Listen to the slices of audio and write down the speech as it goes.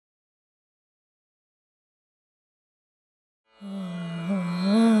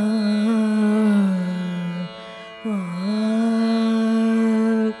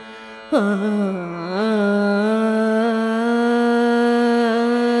There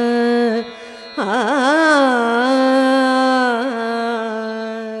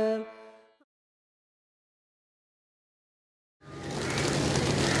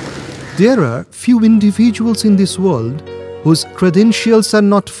are few individuals in this world whose credentials are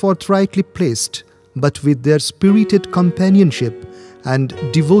not forthrightly placed, but with their spirited companionship and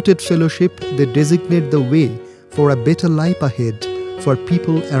devoted fellowship they designate the way for a better life ahead for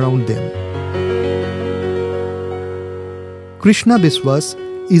people around them. Krishna Biswas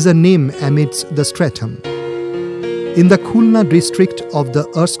is a name amidst the stratum. In the Khulna district of the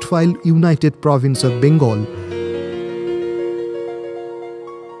erstwhile United Province of Bengal,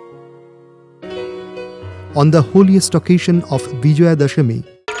 on the holiest occasion of Vijaya Dashami,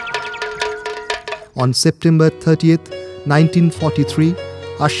 on September 30th, 1943,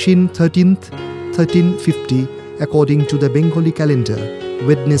 Ashwin 13th, 1350, according to the Bengali calendar,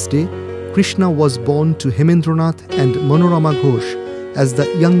 Wednesday, Krishna was born to Hemendranath and Manorama Ghosh as the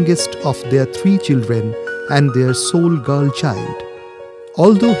youngest of their 3 children and their sole girl child.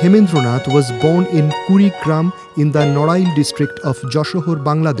 Although Hemendranath was born in Kurigram in the Norail district of Jashore,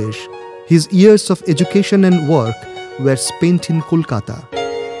 Bangladesh, his years of education and work were spent in Kolkata.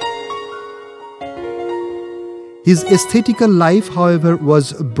 His aesthetical life, however,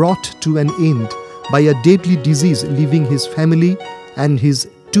 was brought to an end by a deadly disease, leaving his family and his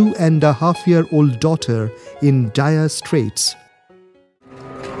 2.5-year-old daughter in dire straits.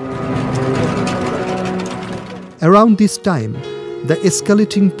 Around this time, the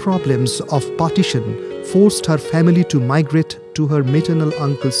escalating problems of partition forced her family to migrate to her maternal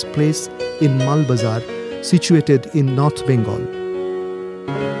uncle's place in Malbazar, situated in North Bengal.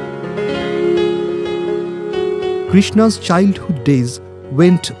 Krishna's childhood days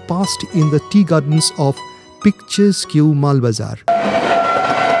went past in the tea gardens of picturesque Malbazar.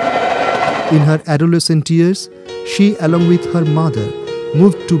 In her adolescent years, she, along with her mother,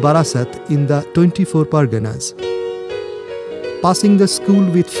 moved to Barasat in the 24 Parganas. Passing the school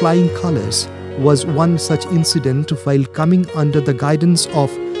with flying colors was one such incident while coming under the guidance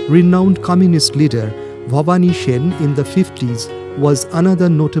of renowned communist leader Bhavani Sen in the 50s was another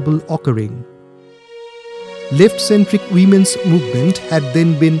notable occurring. Left-centric women's movement had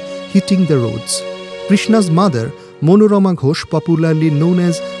then been hitting the roads. Krishna's mother, Manorama Ghosh, popularly known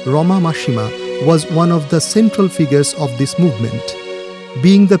as Rama Mashima, was one of the central figures of this movement.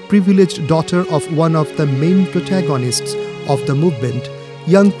 Being the privileged daughter of one of the main protagonists of the movement,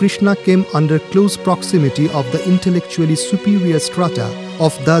 young Krishna came under close proximity of the intellectually superior strata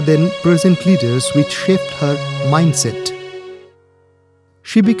of the then present leaders, which shaped her mindset.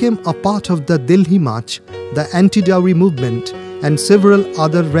 She became a part of the Delhi March, the anti-dowry movement, and several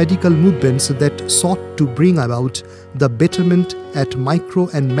other radical movements that sought to bring about the betterment at micro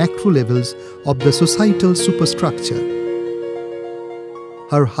and macro levels of the societal superstructure.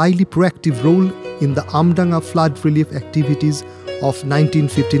 Her highly proactive role in the Amdanga flood relief activities of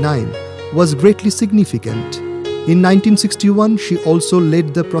 1959 was greatly significant. In 1961, she also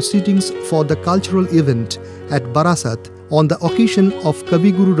led the proceedings for the cultural event at Barasat on the occasion of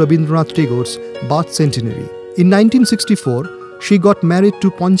Kavi Guru Rabindranath Tagore's birth centenary. In 1964, she got married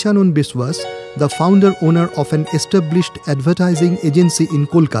to Panchanon Biswas, the founder-owner of an established advertising agency in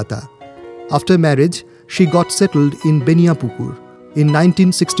Kolkata. After marriage, she got settled in Beniapukur. In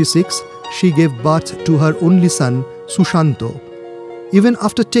 1966, she gave birth to her only son, Sushanto. Even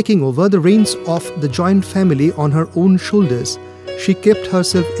after taking over the reins of the joint family on her own shoulders, she kept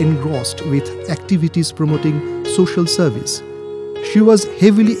herself engrossed with activities promoting social service. She was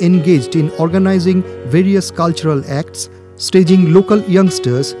heavily engaged in organizing various cultural acts, staging local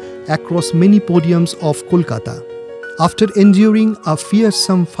youngsters across many podiums of Kolkata. After enduring a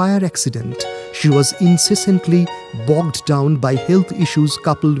fearsome fire accident, she was incessantly bogged down by health issues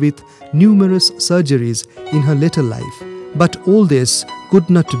coupled with numerous surgeries in her later life. But all this could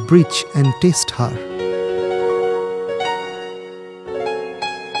not breach and test her.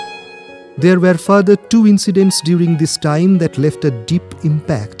 There were further 2 incidents during this time that left a deep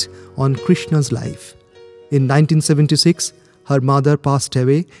impact on Krishna's life. In 1976, her mother passed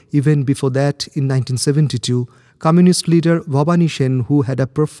away. Even before that, in 1972, communist leader Bhavani Sen, who had a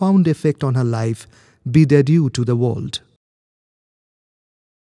profound effect on her life, bid adieu to the world.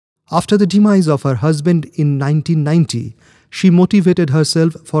 After the demise of her husband in 1990, she motivated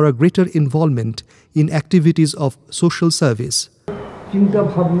herself for a greater involvement in activities of social service. চিন্তা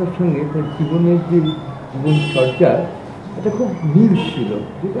ভাবনার সঙ্গে তার জীবনের যে জীবনচর্চা এটা খুব মিল ছিল,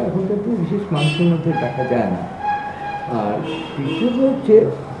 যেটা এখন কিন্তু বিশেষ মানুষের মধ্যে দেখা যায় না। আর দ্বিতীয়ত হচ্ছে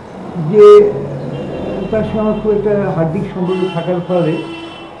যে তার সঙ্গে খুব একটা হার্দিক সম্পর্ক থাকার ফলে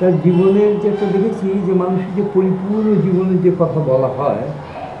তার জীবনের যেটা দেখেছি যে মানুষের যে পরিপূর্ণ জীবনের যে কথা বলা হয়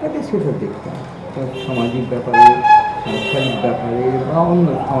তাকে সেটা দেখতাম, তার সামাজিক ব্যাপারে, সাংসারিক ব্যাপারে বা অন্য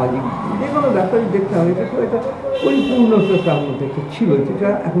সামাজিক যে কোনো ব্যাপারে দেখতাম। এটা তো একটা পরিপূর্ণতা তার মধ্যে একটা ছিল, যেটা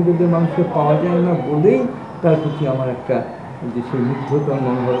এখন যদি মানুষকে পাওয়া যায় না বলেই তার প্রতি আমার একটা যে সেই মুগ্ধতার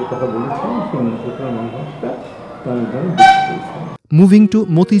মনোভাবের কথা বলেছিলাম, সেই মুগ্ধতার মনোভাবটা তার মধ্যে আমি দেখতে পেয়েছিলাম। Moving to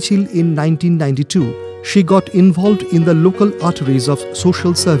Motichil in 1992, she got involved in the local arteries of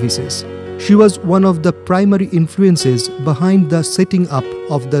social services. She was one of the primary influences behind the setting up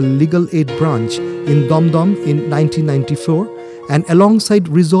of the legalaid branch in Dumdum in 1994, and alongside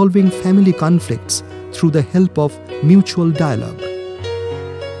resolving family conflicts through the help of mutual dialogue.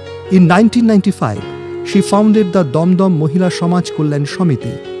 In 1995, she founded the Dumdum Mohila Samaj Kulyan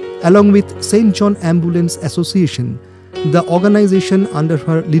Samiti. Along with St. John Ambulance Association, the organization under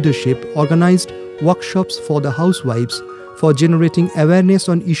her leadership organized workshops for the housewives for generating awareness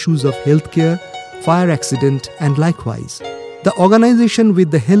on issues of healthcare, fire accident, and likewise. The organization, with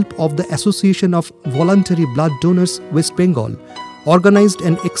the help of the Association of Voluntary Blood Donors West Bengal, organized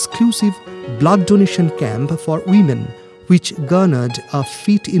an exclusive blood donation camp for women, which garnered a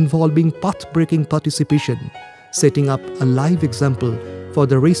feat involving path-breaking participation, setting up a live example for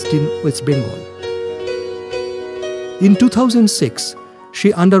the rest in West Bengal. In 2006, she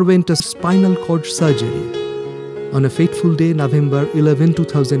underwent a spinal cord surgery. On a fateful day, November 11,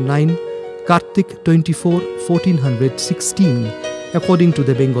 2009, Kartik 24, 1416, according to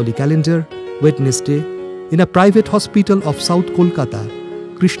the Bengali calendar, Wednesday, in a private hospital of South Kolkata,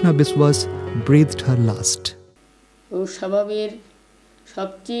 Krishna Biswas breathed her last. ওর স্বভাবের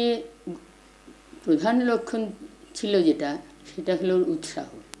সবচেয়ে প্রধান লক্ষণ ছিল যেটা, সেটা হলো উৎসাহ,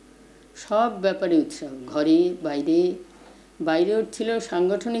 সব ব্যাপারে উৎসাহ, ঘরে বাইরে। বাইরে ওর ছিল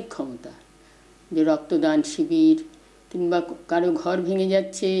সাংগঠনিক ক্ষমতা, যে রক্তদান শিবির কিংবা কারো ঘর ভেঙে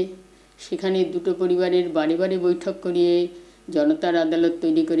যাচ্ছে সেখানে দুটো পরিবারের বাড়ি বাড়ি বৈঠক করিয়ে জনতার আদালত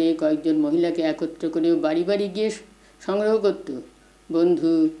তৈরি করে কয়েকজন মহিলাকে একত্র করে বাড়ি বাড়ি গিয়ে সংগ্রহ করত,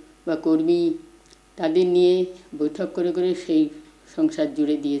 বন্ধু বা কর্মী তাদের নিয়ে বৈঠক করে করে সেই সংসার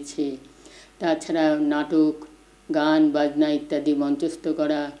জুড়ে দিয়েছে। তাছাড়া নাটক, গান বাজনা ইত্যাদি মঞ্চস্থ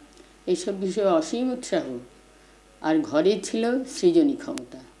করা, এইসব বিষয়ে অসীম উৎসাহ। আর ঘরে ছিল সৃজনী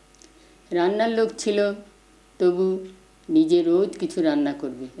ক্ষমতা, রান্নার লোক ছিল, তবু নিজে রোজ কিছু রান্না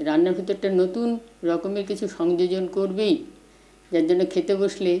করবে, রান্নার ভিতরটা নতুন রকমের কিছু সংযোজন করবেই, যার জন্য খেতে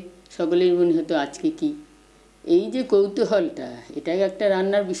বসলে সকলের মনে হতো আজকে কি। এই যে কৌতূহলটা, এটাই একটা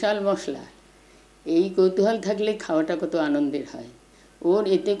রান্নার বিশাল মশলা। এই কৌতূহল থাকলে খাওয়াটা কত আনন্দের হয়। ওর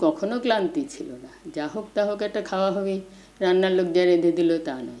এতে কখনো ক্লান্তি ছিল না, যা হোক তা হোক একটা খাওয়া হবে, রান্নার লোক যা রেঁধে দিল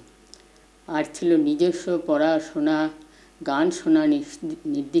তা নয়। আর ছিল নিজস্ব পড়াশোনা, গান শোনা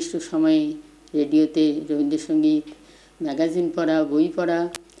নির্দিষ্ট সময়ে, রেডিওতে রবীন্দ্রসঙ্গীত, ম্যাগাজিন পড়া, বই পড়া,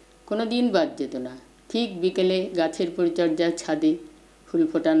 কোনো দিন বাদ যেত না। ঠিক বিকেলে গাছের পরিচর্যা, ছাদে ফুল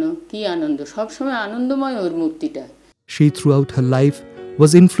ফোটানো, কী আনন্দ, সবসময় আনন্দময় ওর মূর্তিটা। She throughout her life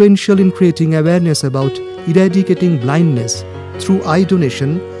was influential in creating awareness about eradicating blindness through eye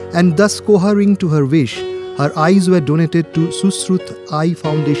donation, and thus cohering to her wish, her eyes were donated to Susruth Eye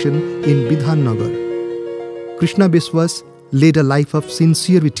Foundation in Bidhannagar. Krishna Biswas led a life of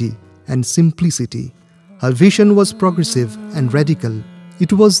sincerity and simplicity. Her vision was progressive and radical.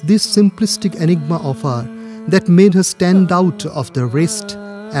 It was this simplistic enigma of her that made her stand out of the rest,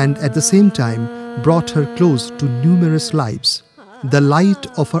 and at the same time brought her close to numerous lives. The light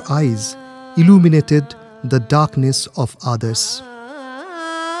of her eyes illuminated the darkness of others.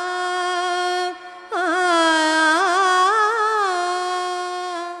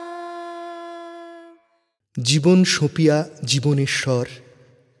 জীবন সঁপিয়া জীবনেশ্বর,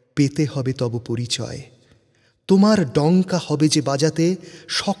 পেতে হবে তব পরিচয়। তোমার ডঙ্কা হবে যে বাজাতে,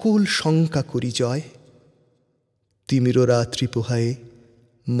 সকল শঙ্কা করি জয়। তিমির রাত্রি পোহায়ে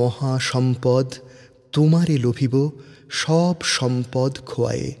মহাসম্পদ, তোমারে লোভিব সব সম্পদ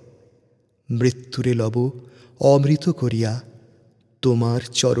খোয়ায়ে। মৃত্যুরে লব অমৃত করিয়া, তোমার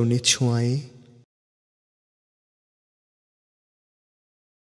চরণে ছোঁয়ায়ে।